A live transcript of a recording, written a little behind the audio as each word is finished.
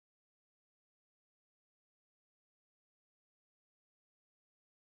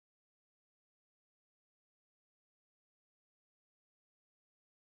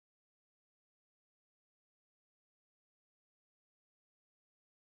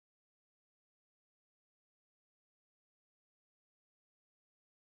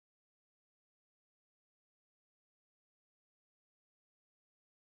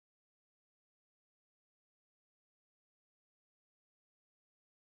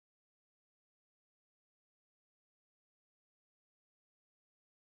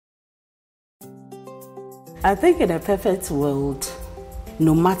I think in a perfect world,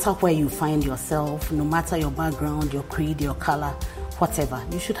 no matter where you find yourself, no matter your background, your creed, your color, whatever,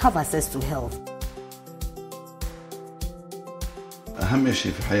 you should have access to health. أهم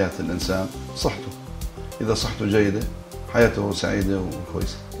شيء في حياة الإنسان صحته. إذا صحته جيدة حياته سعيدة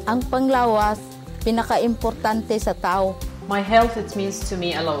وكويسة. Ang panglawas pinaka-importante sa tao. My health, it means to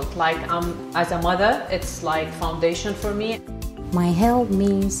me a lot. Like as a mother, it's like foundation for me. My health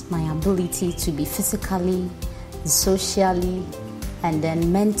means my ability to be physically, socially, and then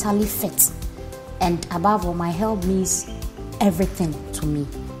mentally fit. And above all, my health means everything to me.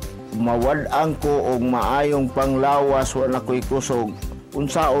 Mawad-ang ko og maayong panglawas wala ko'y kusog.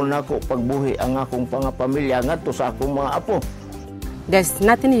 Unsaon ako pagbuhi ang akong pamilya ngadto sa akong mga apo. There's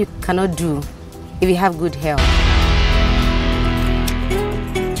nothing you cannot do if you have good health.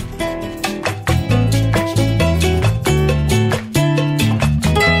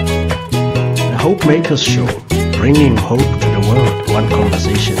 The Hope Makers Show, bringing hope to the world, one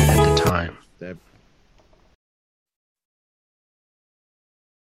conversation at a time.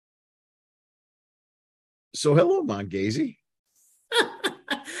 So hello, Mongezi.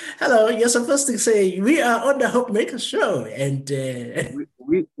 Hello. You're supposed to say we are on the Hope Makers Show, and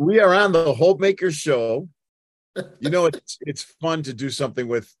we are on the Hope Makers Show. You know, it's fun to do something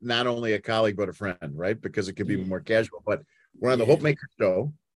with not only a colleague but a friend, right? Because it can be more casual. But we're on the Hope Makers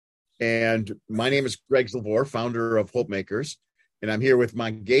Show, and my name is Greg Zlavor, founder of Hope Makers, and I'm here with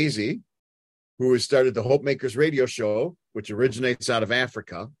Mongezi, who has started the Hope Makers Radio Show, which originates out of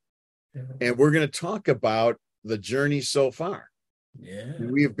Africa. And we're going to talk about the journey so far. Yeah.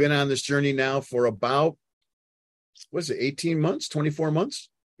 We have been on this journey now for about, 18 months, 24 months?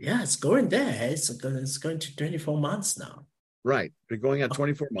 Yeah, it's going there. It's going to 24 months now. Right. Been going on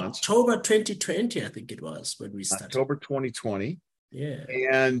 24 months. October 2020, I think it was when we started. October 2020. Yeah.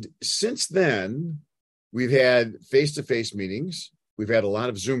 And since then, we've had face-to-face meetings. We've had a lot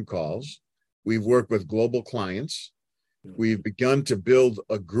of Zoom calls. We've worked with global clients. We've begun to build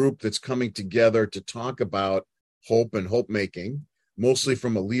a group that's coming together to talk about hope and hope making, mostly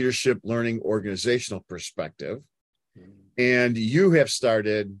from a leadership, learning, organizational perspective. And you have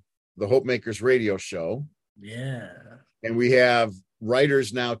started the Hope Makers Radio Show. Yeah. And we have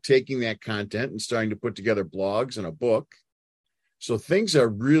writers now taking that content and starting to put together blogs and a book. So things are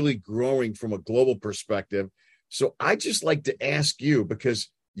really growing from a global perspective. So I just like to ask you, because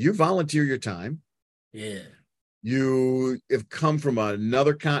you volunteer your time. Yeah. You have come from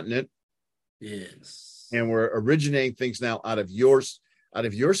another continent. Yes. And we're originating things now out of your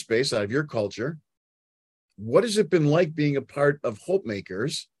space, out of your culture. What has it been like being a part of Hope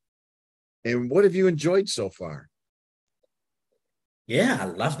Makers? And what have you enjoyed so far? Yeah, I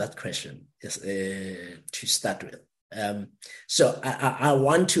love that question. Yes, to start with. So I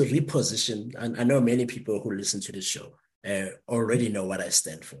want to reposition, and I know many people who listen to this show already know what I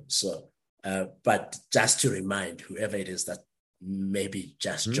stand for. So, but just to remind whoever it is that may be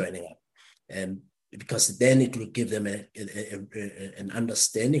just joining up, because then it will give them an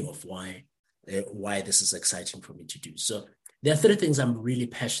understanding of why this is exciting for me to do. So there are three things I'm really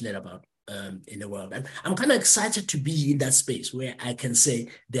passionate about in the world. And I'm kind of excited to be in that space where I can say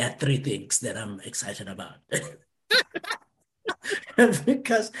there are three things that I'm excited about.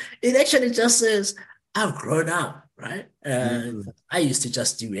 Because it actually just says, I've grown up, right? I used to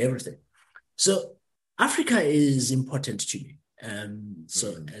just do everything. So Africa is important to me.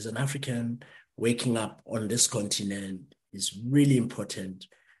 So as an African, waking up on this continent is really important.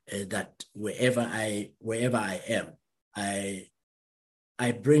 That wherever I am,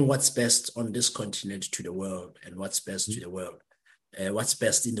 I bring what's best on this continent to the world, and what's best to the world, what's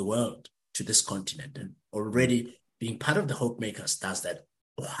best in the world to this continent. And already being part of the Hope Makers does that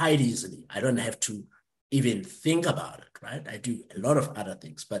quite easily. I don't have to even think about it, right? I do a lot of other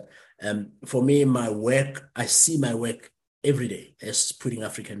things, but for me, my work, I see my work every day as putting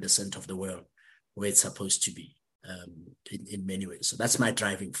Africa in the center of the world, where it's supposed to be. In many ways. So that's my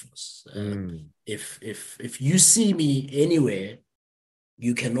driving force. If you see me anywhere,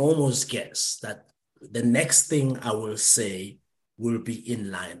 you can almost guess that the next thing I will say will be in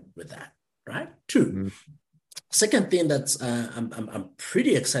line with that, right? Two. Second thing that I'm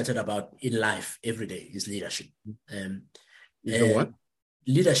pretty excited about in life every day is leadership. What?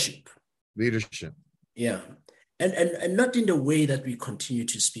 Leadership. Leadership. Yeah. And not in the way that we continue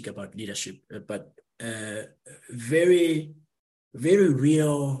to speak about leadership, but very, very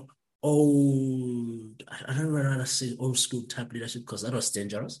real, old, I don't want to say old school type leadership, because that was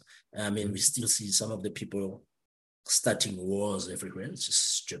dangerous. I mean, we still see some of the people starting wars everywhere. It's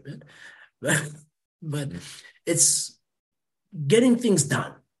just stupid. But it's getting things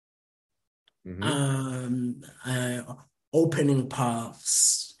done. opening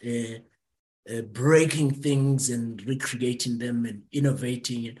paths, breaking things and recreating them and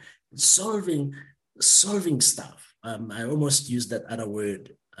innovating and solving stuff. I almost used that other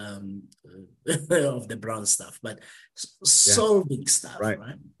word of the brown stuff, but solving stuff, right?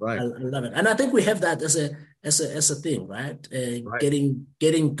 I love it, and I think we have that as a thing, right? Getting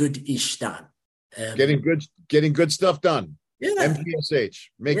good-ish done, getting good stuff done. Yeah, MPSH,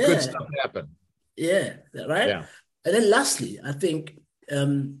 make good stuff happen. Yeah, right. Yeah. And then lastly, I think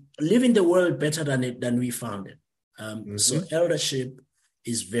leaving the world better than we found it. So eldership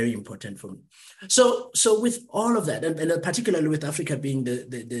is very important for me. So with all of that, and particularly with Africa being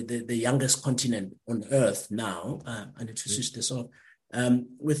the youngest continent on Earth now, I need to switch this off.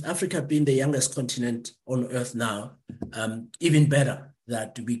 With Africa being the youngest continent on Earth now, even better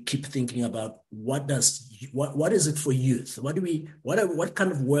that we keep thinking about what is it for youth? What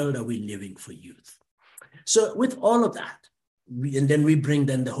kind of world are we living for youth? So with all of that, and then we bring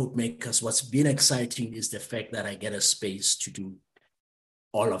the Hope Makers. What's been exciting is the fact that I get a space to do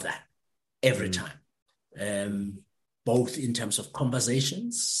all of that every time, both in terms of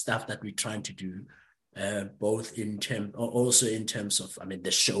conversations, stuff that we're trying to do, also in terms of,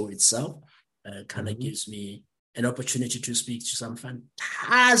 the show itself kind of gives me an opportunity to speak to some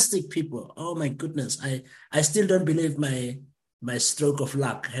fantastic people. Oh my goodness, I still don't believe my stroke of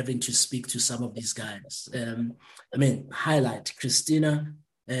luck having to speak to some of these guys. Highlight Christina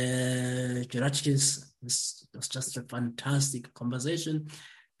Geratchis. This was just a fantastic conversation.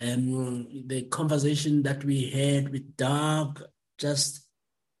 The conversation that we had with Doug just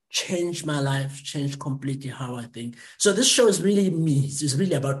changed my life, changed completely how I think. So this show is really me. It's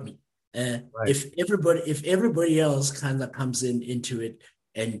really about me. If everybody else kind of comes into it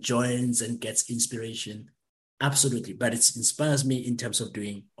and joins and gets inspiration, absolutely. But it inspires me in terms of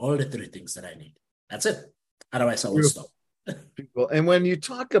doing all the three things that I need. That's it. Otherwise, I will stop. And when you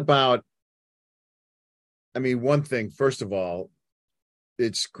talk about, one thing, first of all,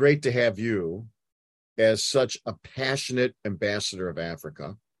 it's great to have you as such a passionate ambassador of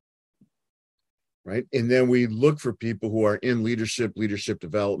Africa, right? And then we look for people who are in leadership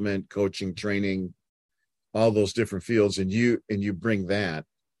development, coaching, training, all those different fields, and you bring that.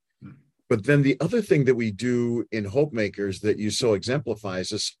 But then the other thing that we do in Hope Makers that you so exemplify is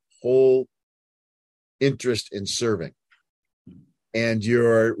this whole interest in serving and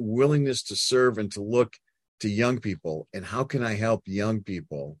your willingness to serve and to look to young people and how can I help young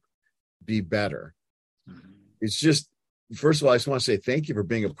people be better? It's just, first of all, I just want to say thank you for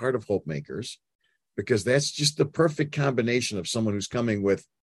being a part of Hope Makers, because that's just the perfect combination of someone who's coming with,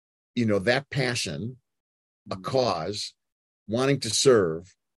 that passion, a cause, wanting to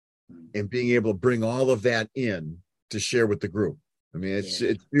serve, and being able to bring all of that in to share with the group. It's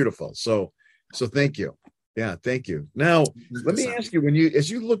beautiful. So thank you. Yeah, thank you. Now, let me ask you,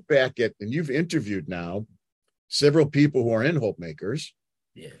 as you look back at, and you've interviewed now several people who are in Hope Makers,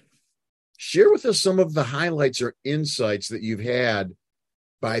 share with us some of the highlights or insights that you've had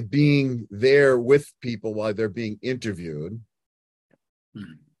by being there with people while they're being interviewed.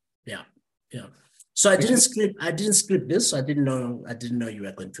 Yeah. So I didn't script this. So I didn't know you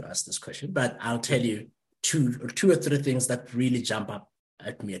were going to ask this question, but I'll tell you two or three things that really jump up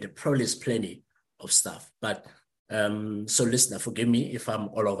at me. There probably is plenty of stuff, but so listener, forgive me if I'm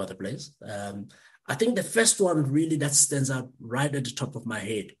all over the place. I think the first one really that stands out right at the top of my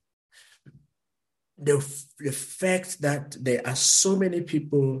head, the fact that there are so many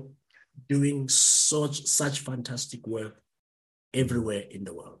people doing such fantastic work everywhere in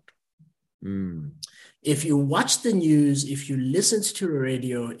the world. If you watch the news, if you listened to the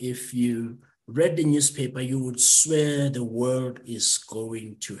radio, if you read the newspaper, you would swear the world is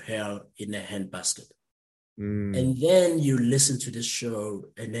going to hell in a handbasket. And then you listen to this show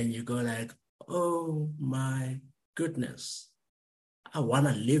and then you go like, oh my goodness, I want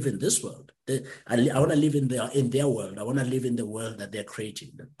to live in this world. I want to live in their world. I want to live in the world that they're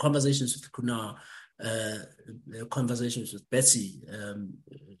creating. The conversations with Kunar, the conversations with Betsy,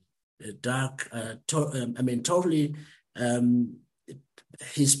 Doug, totally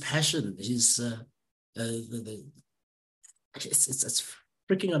his passion, it's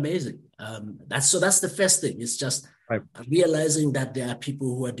freaking amazing. That's the first thing. It's just realizing that there are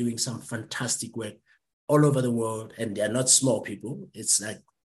people who are doing some fantastic work all over the world, and they're not small people. It's like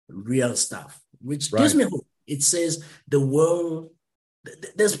real stuff, which gives me hope. It says the world,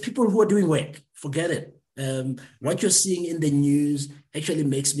 there's people who are doing work. Forget it. What you're seeing in the news actually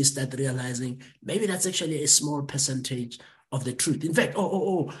makes me start realizing maybe that's actually a small percentage of the truth. In fact,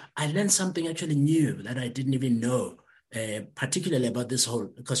 I learned something actually new that I didn't even know particularly about this whole,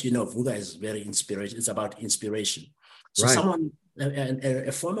 because VUCA is very inspiration. It's about inspiration. So Right. someone,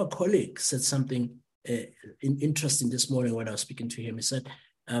 a former colleague said something interesting this morning when I was speaking to him. He said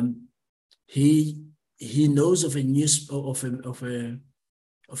he knows of a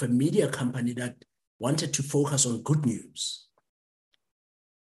media company that wanted to focus on good news,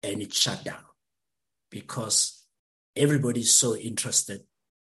 and it shut down because everybody's so interested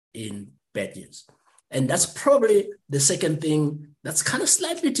in bad news. And that's probably the second thing that's kind of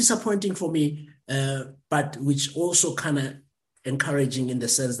slightly disappointing for me, but which also kind of encouraging in the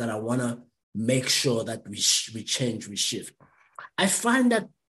sense that I want to make sure that we change, we shift. I find that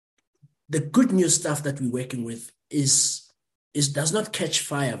the good news stuff that we're working with does not catch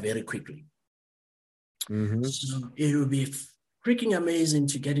fire very quickly. Mm-hmm. So it will be freaking amazing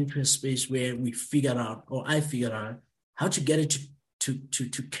to get into a space where we figure out, or I figure out, how to get it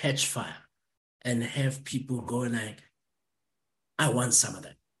to catch fire and have people going like, I want some of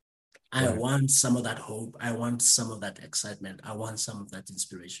that. I want some of that hope. I want some of that excitement. I want some of that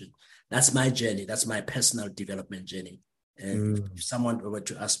inspiration. That's my journey. That's my personal development journey. And if someone were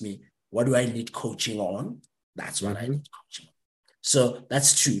to ask me, what do I need coaching on? That's what I need coaching on. So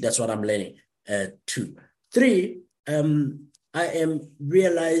that's 2. That's what I'm learning. 2. 3, I am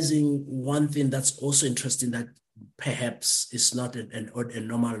realizing one thing that's also interesting that perhaps is not a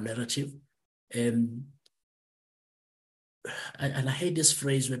normal narrative. And I hate this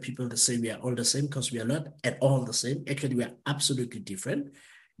phrase where people say we are all the same, because we are not at all the same. Actually, we are absolutely different.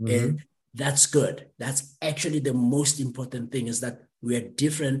 And that's good. That's actually the most important thing, is that we are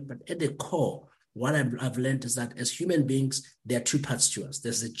different, but at the core, what I've learned is that as human beings, there are 2 parts to us.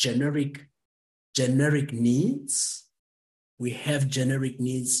 There's the generic needs. We have generic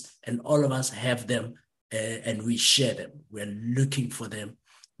needs, and all of us have them, and we share them. We're looking for them.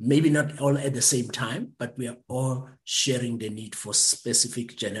 Maybe not all at the same time, but we are all sharing the need for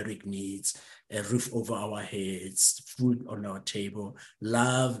specific generic needs: a roof over our heads, food on our table,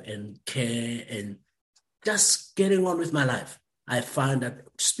 love and care, and just getting on with my life. I find that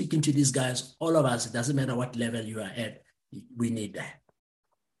speaking to these guys, all of us, it doesn't matter what level you are at, we need that.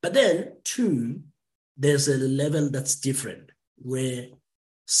 But then 2, there's a level that's different, where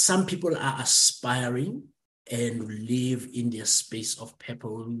some people are aspiring and live in their space of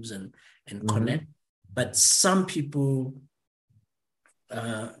purpose and connect. But some people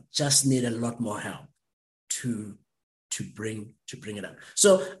just need a lot more help to bring it up.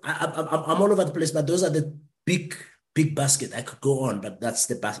 So I'm all over the place, but those are the big basket. I could go on, but that's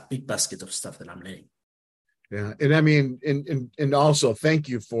the big basket of stuff that I'm learning. Yeah, and I mean, and also thank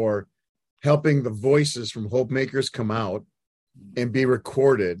you for helping the voices from Hope Makers come out and be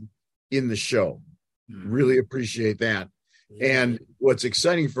recorded in the show. Really appreciate that. And what's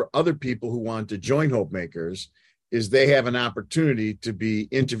exciting for other people who want to join Hope Makers is they have an opportunity to be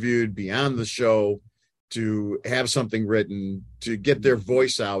interviewed, be on the show, to have something written, to get their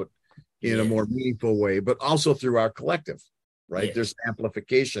voice out in a more meaningful way, but also through our collective, right? Yeah. There's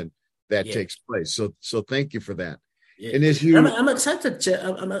amplification that takes place. So thank you for that. Yeah. And as you, I'm excited.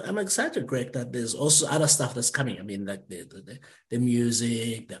 I'm excited, Greg, that there's also other stuff that's coming. I mean, like the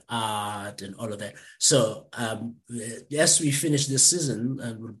music, the art, and all of that. So as we finish this season,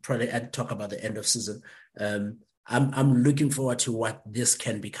 and we'll probably talk about the end of season. I'm looking forward to what this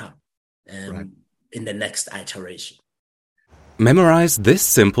can become in the next iteration. Memorize this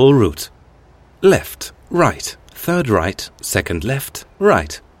simple route: left, right, third right, second left,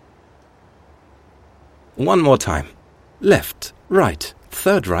 right. One more time. Left, right,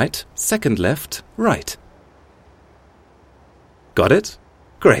 third right, second left, right. Got it?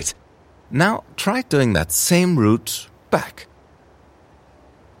 Great. Now try doing that same route back.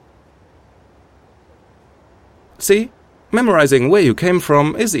 See? Memorizing where you came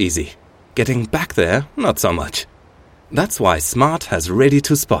from is easy. Getting back there, not so much. That's why Smart has Ready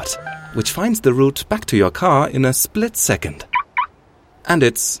to Spot, which finds the route back to your car in a split second. And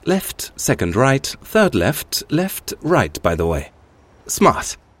it's left, second right, third left, left, right, by the way.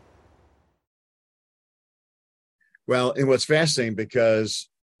 Smart. well, and what's fascinating, because,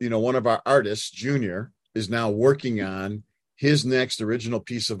 you know, one of our artists, Junior, is now working on his next original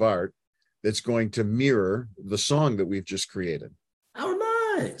piece of art that's going to mirror the song that we've just created.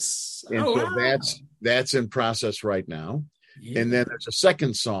 Oh, nice. And so that's in process right now. Yeah. And then there's a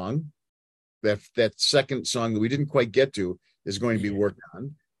second song, that second song that we didn't quite get to is going to be worked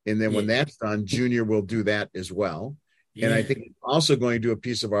on. And then when that's done, Junior will do that as well. Yeah. And I think he's also going to do a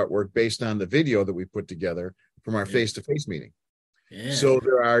piece of artwork based on the video that we put together from our face-to-face meeting. Yeah. So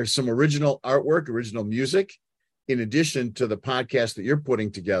there are some original artwork, original music, in addition to the podcast that you're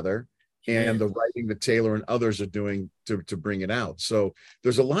putting together and the writing that Taylor and others are doing to bring it out. So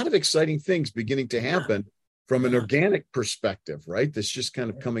there's a lot of exciting things beginning to happen from an organic perspective, right? That's just kind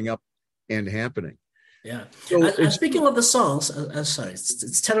of coming up and happening. Yeah. So and speaking of the songs, sorry,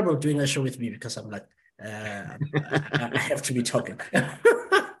 it's terrible doing a show with me because I'm like, I have to be talking.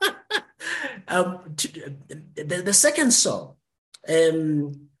 The second song,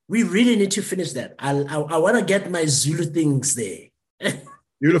 we really need to finish that. I want to get my Zulu things there.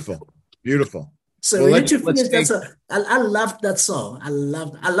 Beautiful. So we need to finish that song. I loved that song. I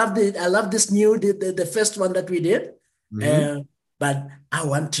love this new the first one that we did. Mm-hmm. But I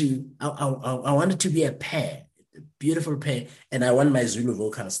want it to be a pair, a beautiful pair, and I want my Zulu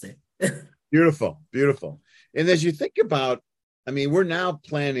vocals there. Beautiful. And as you think about, I mean, we're now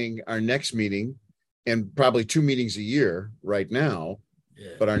planning our next meeting, and probably 2 meetings a year right now,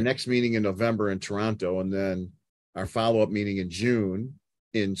 but our next meeting in November in Toronto, and then our follow-up meeting in June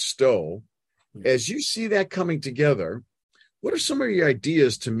in Stowe. As you see that coming together, what are some of your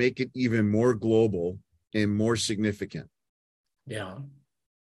ideas to make it even more global and more significant? Yeah,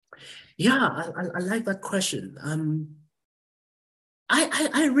 I like that question.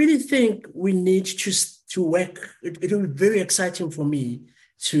 I really think we need to work. It will be very exciting for me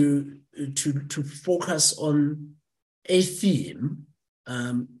to focus on a theme,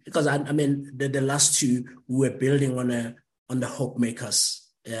 because I mean the last two we were building on the Hope Makers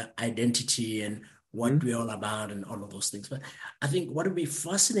identity and what we're all about and all of those things. But I think what would be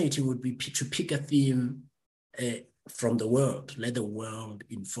fascinating would be to pick a theme from the world. Let the world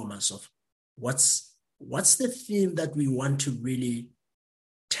inform us of what's the theme that we want to really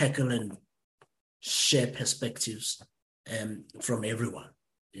tackle and share perspectives from everyone.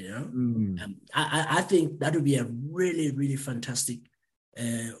 You know, I think that would be a really, really fantastic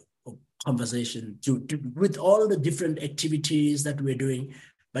conversation with all the different activities that we're doing,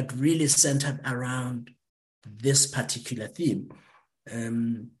 but really centered around this particular theme.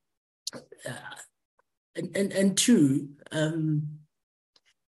 And two,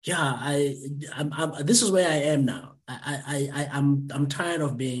 this is where I am now. I'm tired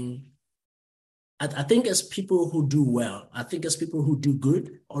of being. I think as people who do well, I think as people who do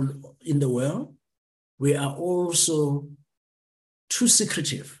good in the world, we are also too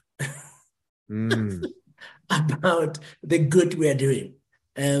secretive about the good we are doing.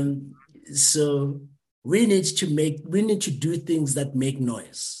 So we need to do things that make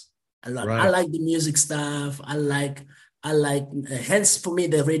noise a lot. Right. I like the music stuff. I like hence for me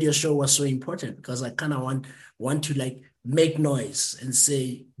the radio show was so important, because I kind of want to like make noise and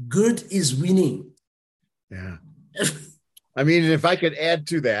say good is winning. Yeah. I mean, if I could add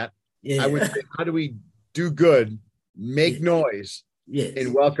to that, I would say, how do we do good, make noise,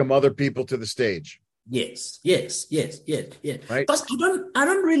 and welcome other people to the stage? Yes. Right? Because I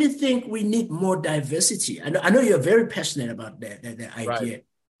don't really think we need more diversity. I know you're very passionate about the idea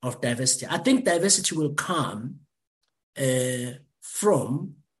of diversity. I think diversity will come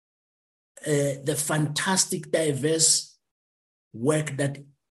from the fantastic diverse work that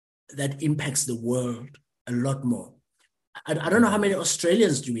impacts the world a lot more. I don't know how many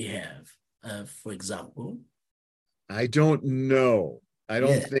Australians do we have, for example. I don't know. I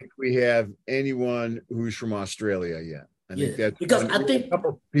don't think we have anyone who's from Australia yet. I think that's because I think a couple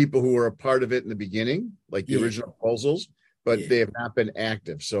of people who were a part of it in the beginning, like the original proposals, but they have not been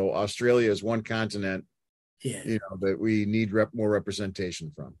active. So Australia is one continent, that we need more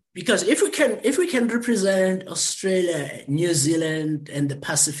representation from. Because if we can represent Australia, New Zealand, and the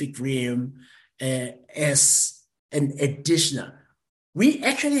Pacific Rim as an additional, we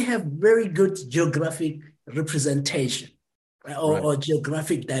actually have very good geographic representation. Or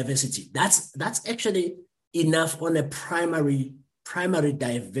geographic diversity. That's actually enough on a primary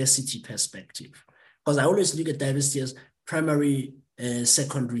diversity perspective. Because I always look at diversity as primary,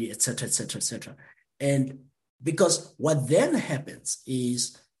 secondary, etc. And because what then happens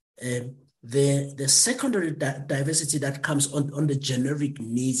is the secondary diversity that comes on the generic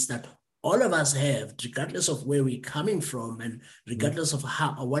needs that all of us have, regardless of where we're coming from and regardless of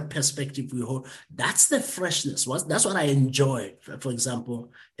what perspective we hold, that's the freshness. That's what I enjoyed, for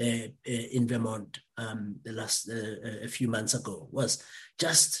example, in Vermont the last a few months ago, was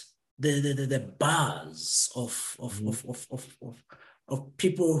just the buzz of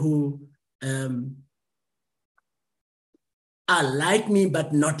people who are like me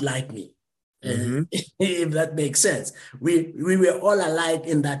but not like me. If that makes sense. We were all alike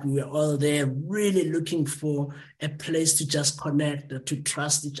in that we were all there really looking for a place to just connect, to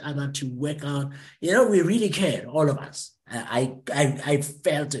trust each other, to work out. We really cared, all of us. I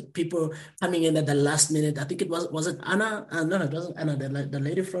felt it. People coming in at the last minute. I think it was it Anna? No, it wasn't Anna. The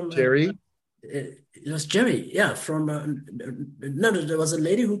lady from Jerry. It was Jerry. Yeah, from no, there was a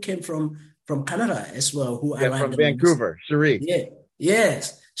lady who came from Canada as well who arrived from Vancouver. Cherie. Yeah.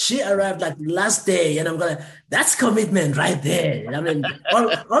 Yes. She arrived like last day, and I'm going, that's commitment right there. I mean,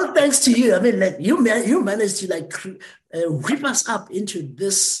 all thanks to you. I mean, like you managed to like whip us up into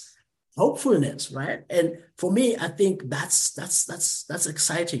this hopefulness, right? And for me, I think that's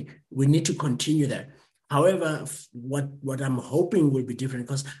exciting. We need to continue that. However, what I'm hoping will be different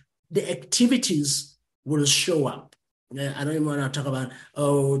because the activities will show up. I don't even want to talk about,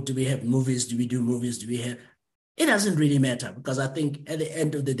 do we have movies? Do we do movies? Do we have... It doesn't really matter because I think at the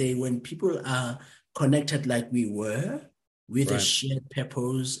end of the day, when people are connected like we were with a shared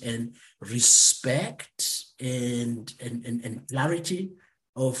purpose and respect and clarity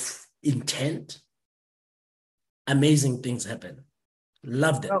of intent, amazing things happen.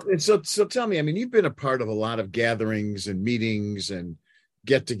 Loved it. Well, and so tell me, I mean, you've been a part of a lot of gatherings and meetings and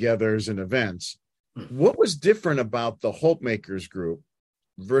get-togethers and events. What was different about the Hope Makers group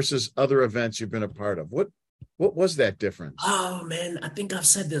versus other events you've been a part of? What was that difference? Oh man, I think I've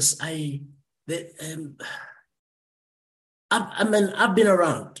said this. I've been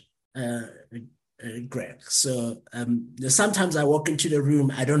around, Greg. So sometimes I walk into the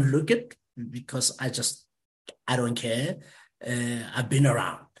room, I don't look it because I don't care. I've been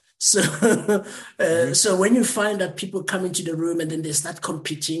around. So so when you find that people come into the room and then they start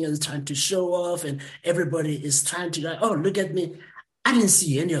competing and trying to show off, and everybody is trying to like, oh, look at me. I didn't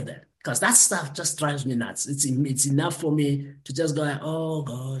see any of that. Because that stuff just drives me nuts. It's enough for me to just go like, oh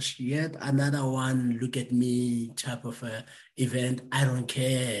gosh, yet another one, look at me type of event. I don't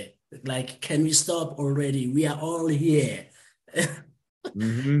care. Like, can we stop already? We are all here.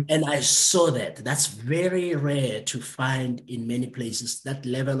 And I saw that. That's very rare to find in many places. That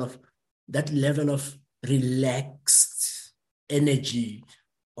level of relaxed energy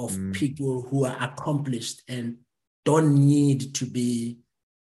of people who are accomplished and don't need to be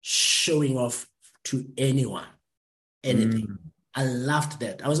showing off to anyone anything. I loved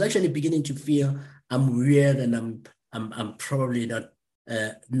that. I was actually beginning to feel I'm weird and I'm probably not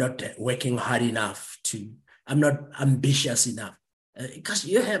working hard enough I'm not ambitious enough. Because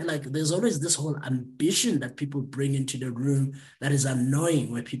you have there's always this whole ambition that people bring into the room that is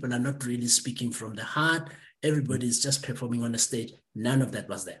annoying, where people are not really speaking from the heart. Everybody's just performing on the stage. None of that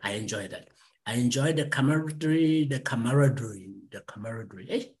was there. I enjoyed that. I enjoyed the camaraderie.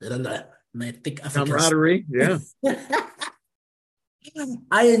 My thick African camaraderie, yeah.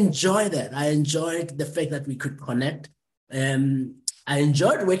 I enjoy that. I enjoyed the fact that we could connect. I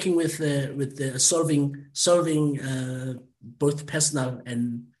enjoyed working with solving both personal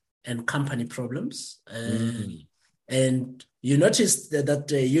and company problems. And you noticed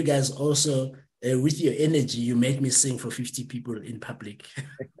that you guys also, with your energy, you made me sing for 50 people in public.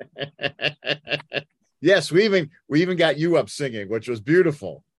 Yes, we even got you up singing, which was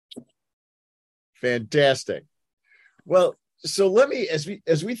beautiful. Fantastic. Well, so let me, as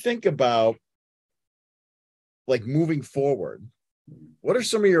we think about like moving forward, what are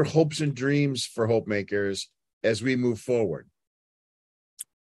some of your hopes and dreams for Hope Makers as we move forward?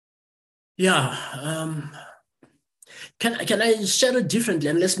 Yeah. Can I share it differently?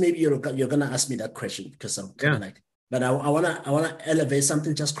 Unless maybe you're gonna ask me that question because I'm kind of like, but I wanna elevate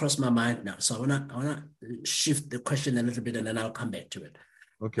something just crossed my mind now. So I wanna shift the question a little bit and then I'll come back to it.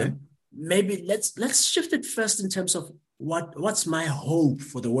 Okay. Maybe let's shift it first in terms of what's my hope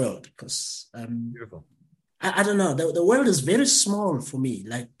for the world, because beautiful. I don't know. The world is very small for me.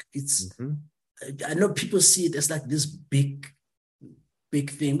 Like it's, I know people see it as like this big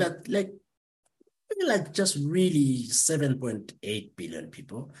thing, but like just really 7.8 billion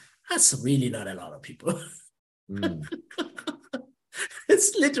people. That's really not a lot of people.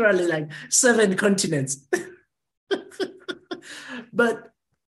 It's literally like 7 continents. But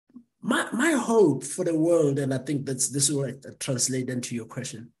my hope for the world, and I think this will translate into your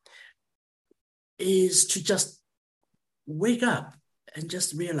question, is to just wake up and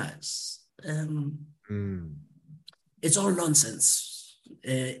just realize it's all nonsense.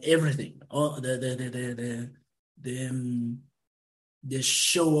 Everything, all the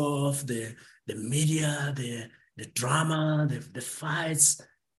show off, the media, the drama, the fights,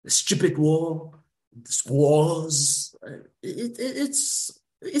 the stupid wars. It's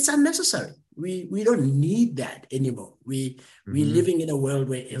unnecessary. We don't need that anymore. We're living in a world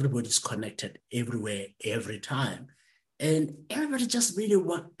where everybody's connected everywhere, every time. And everybody just really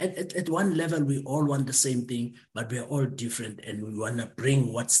want, at one level, we all want the same thing, but we're all different. And we want to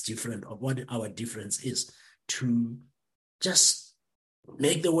bring what's different or what our difference is to just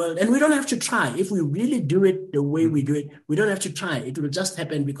make the world, and we don't have to try. If we really do it the way we do it, we don't have to try. It will just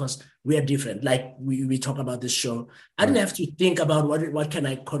happen because we are different. Like we talk about this show. I didn't have to think about what can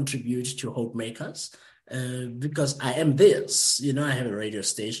I contribute to Hope Makers. Because I am this, I have a radio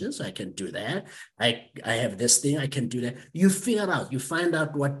station, so I can do that. I have this thing, I can do that. You find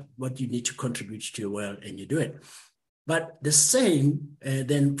out what you need to contribute to your world, and you do it. But the same,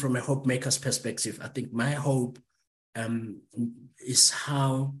 then from a Hope Maker's perspective, I think my hope is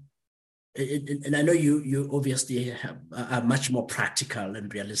how, and I know you obviously are much more practical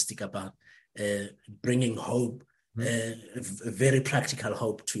and realistic about bringing hope, a very practical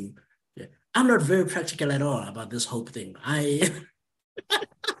hope to. I'm not very practical at all about this hope thing. I'm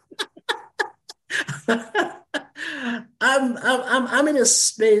in a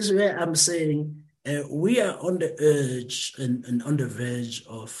space where I'm saying we are on the edge and on the verge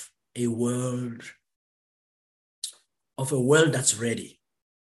of a world that's ready.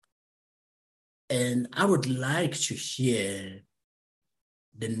 And I would like to hear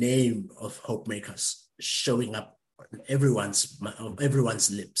the name of Hope Makers showing up on everyone's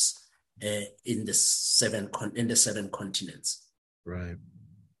lips. In the seven continents. Right.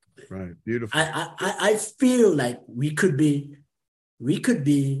 Beautiful. I feel like we could be.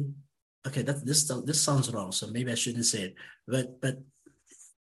 Okay, this sounds wrong, so maybe I shouldn't say it. But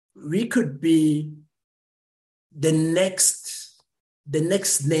we could be the next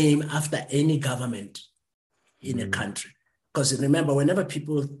name after any government in a country. Because remember, whenever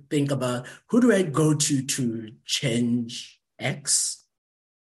people think about who do I go to change X,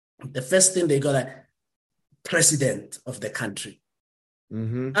 the first thing they got president of the country.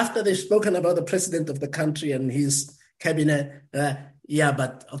 After they've spoken about the president of the country and his cabinet,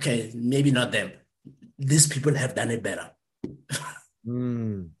 but okay, maybe not them. These people have done it better.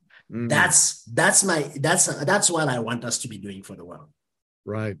 That's what I want us to be doing for the world.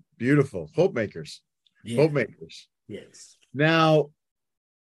 Right. Beautiful. Hope Makers. Yeah. Hope Makers. Yes. Now,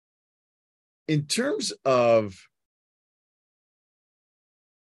 in terms of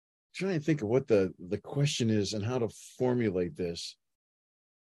trying to think of what the question is and how to formulate this.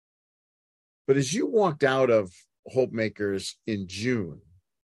 But as you walked out of Hope Makers in June,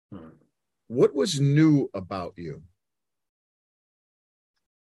 what was new about you?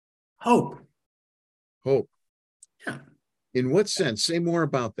 Hope. Yeah. In what sense? Say more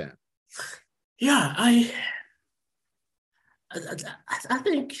about that. Yeah, I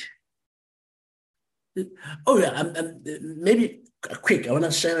think. Maybe I want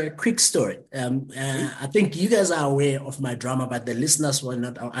to share a quick story. I think you guys are aware of my drama, but the listeners are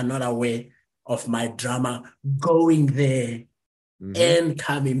not aware of my drama going there and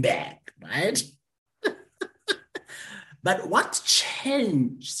coming back, right? But what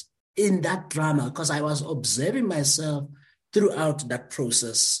changed in that drama, because I was observing myself throughout that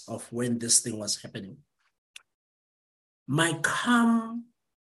process of when this thing was happening, my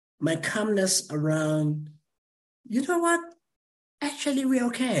calmness around, you know what? Actually, we're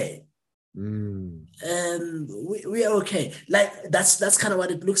okay. We're okay. Like that's kind of what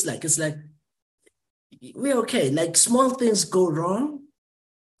it looks like. It's like we're okay. Like small things go wrong.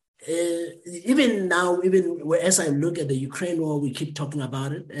 Even now, as I look at the Ukraine war, we keep talking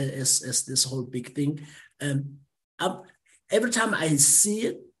about it as this whole big thing. Every time I see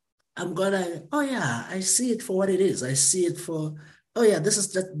it, I'm gonna, oh yeah, I see it for what it is. I see it for, oh yeah, this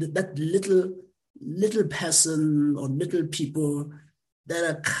is that little person or little people that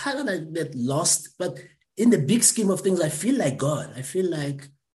are kind of like get lost. But in the big scheme of things, I feel like God. I feel like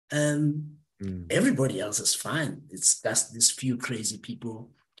everybody else is fine. It's just these few crazy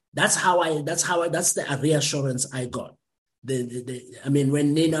people. That's the reassurance I got.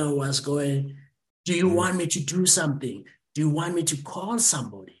 When Nina was going, do you want me to do something? Do you want me to call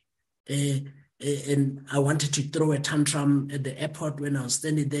somebody? And I wanted to throw a tantrum at the airport when I was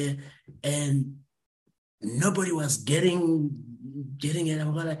standing there, and nobody was getting it.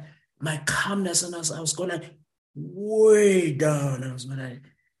 I'm going, my calmness, and I was going way down. I was going,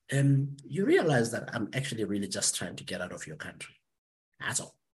 you realize that I'm actually really just trying to get out of your country. That's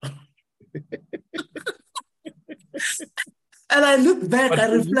all. And I look back, I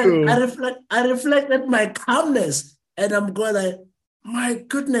reflect at my calmness, and I'm going my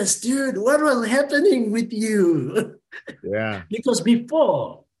goodness, dude, what was happening with you? Yeah. Because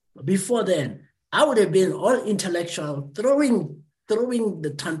before then, I would have been all intellectual, throwing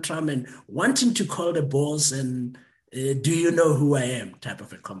the tantrum and wanting to call the boss and do you know who I am type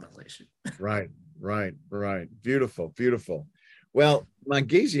of a conversation. Right. Beautiful. Well,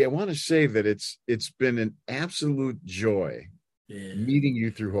 Mangezi, I want to say that it's been an absolute joy meeting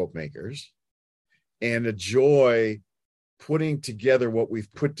you through Hope Makers, and a joy putting together what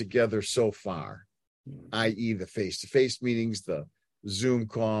we've put together so far, i.e. the face-to-face meetings, the Zoom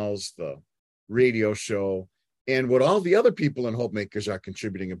calls, the radio show, and what all the other people in Hope Makers are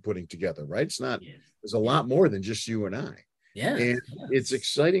contributing and putting together, right? It's not, there's a lot more than just you and I. Yeah. And it's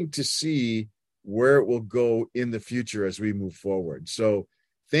exciting to see where it will go in the future as we move forward. So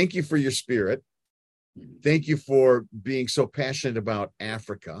thank you for your spirit. Thank you for being so passionate about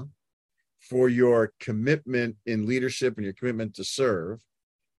Africa, for your commitment in leadership and your commitment to serve.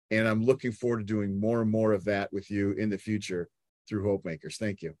 And I'm looking forward to doing more and more of that with you in the future through Hope Makers.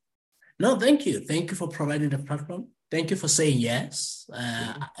 Thank you. No, thank you. Thank you for providing the platform. Thank you for saying yes.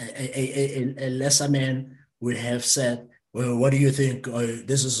 A lesser man would have said, well, what do you think?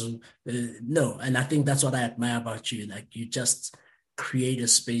 This is no. And I think that's what I admire about you. Like, you just create a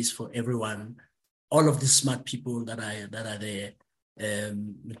space for everyone, all of the smart people that are there,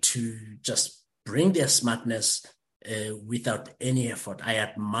 to just bring their smartness without any effort. I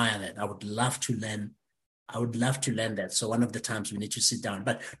admire that. I would love to learn that. So one of the times we need to sit down.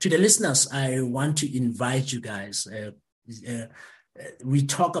 But to the listeners, I want to invite you guys. We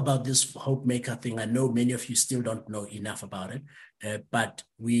talk about this Hope Maker thing. I know many of you still don't know enough about it, but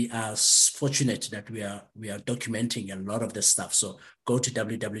we are fortunate that we are documenting a lot of this stuff. So go to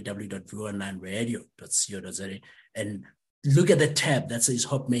www.vuonlineradio.co.za and look at the tab that says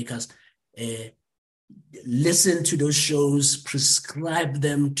Hope Makers. Listen to those shows, prescribe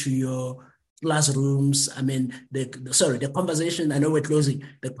them to your classrooms. I mean, the conversation, I know we're closing,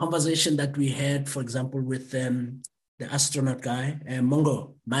 the conversation that we had, for example, with the astronaut guy,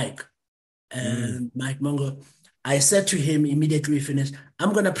 Mike Mongo, I said to him immediately we finished,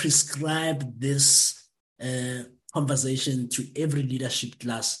 I'm going to prescribe this conversation to every leadership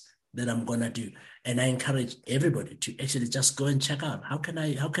class that I'm going to do. And I encourage everybody to actually just go and check out. How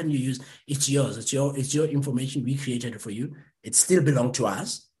can you use, it's yours. It's your information. We created it for you. It still belongs to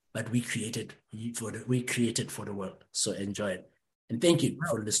us, but we created for the world. So enjoy it. And thank you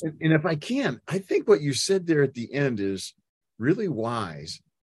for listening. And if I can, I think what you said there at the end is really wise.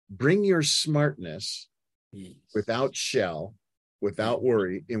 Bring your smartness without shell, without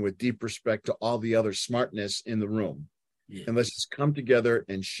worry, and with deep respect to all the other smartness in the room. And let's just come together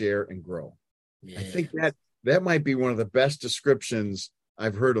and share and grow. I think that might be one of the best descriptions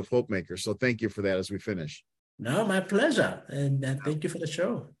I've heard of Hope Makers. So thank you for that as we finish. No, my pleasure. And thank you for the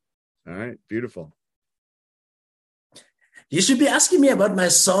show. All right. Beautiful. You should be asking me about my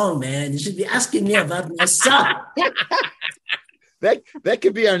song, man. You should be asking me about my song. That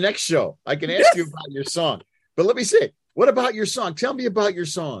could be our next show. I can ask you about your song. But let me see. What about your song? Tell me about your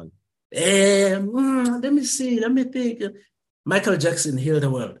song. Let me see. Let me think. Michael Jackson, Heal the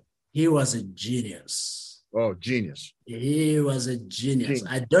World. He was a genius. Oh, genius. He was a genius.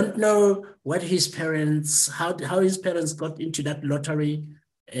 I don't know what his parents, how his parents got into that lottery.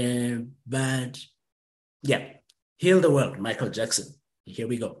 But yeah. Heal the World, Michael Jackson. Here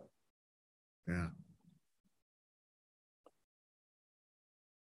we go. Yeah.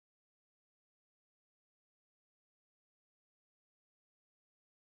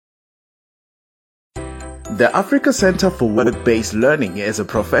 The Africa Center for Work-Based Learning is a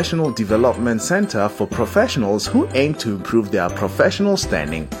professional development center for professionals who aim to improve their professional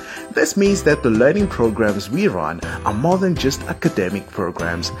standing. This means that the learning programs we run are more than just academic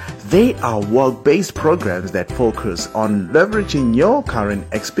programs. They are work-based programs that focus on leveraging your current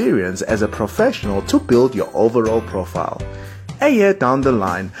experience as a professional to build your overall profile. A year down the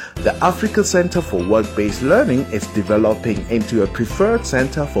line, the Africa Center for Work-Based Learning is developing into a preferred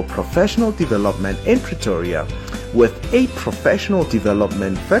center for professional development in Pretoria, with 8 professional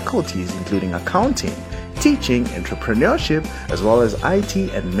development faculties including accounting, teaching, entrepreneurship, as well as IT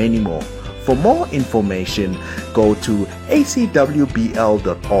and many more. For more information, go to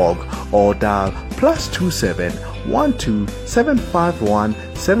acwbl.org or dial +27 12 751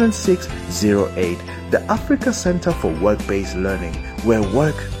 7608. The Africa Center for Work-Based Learning, where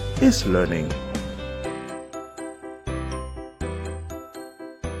work is learning.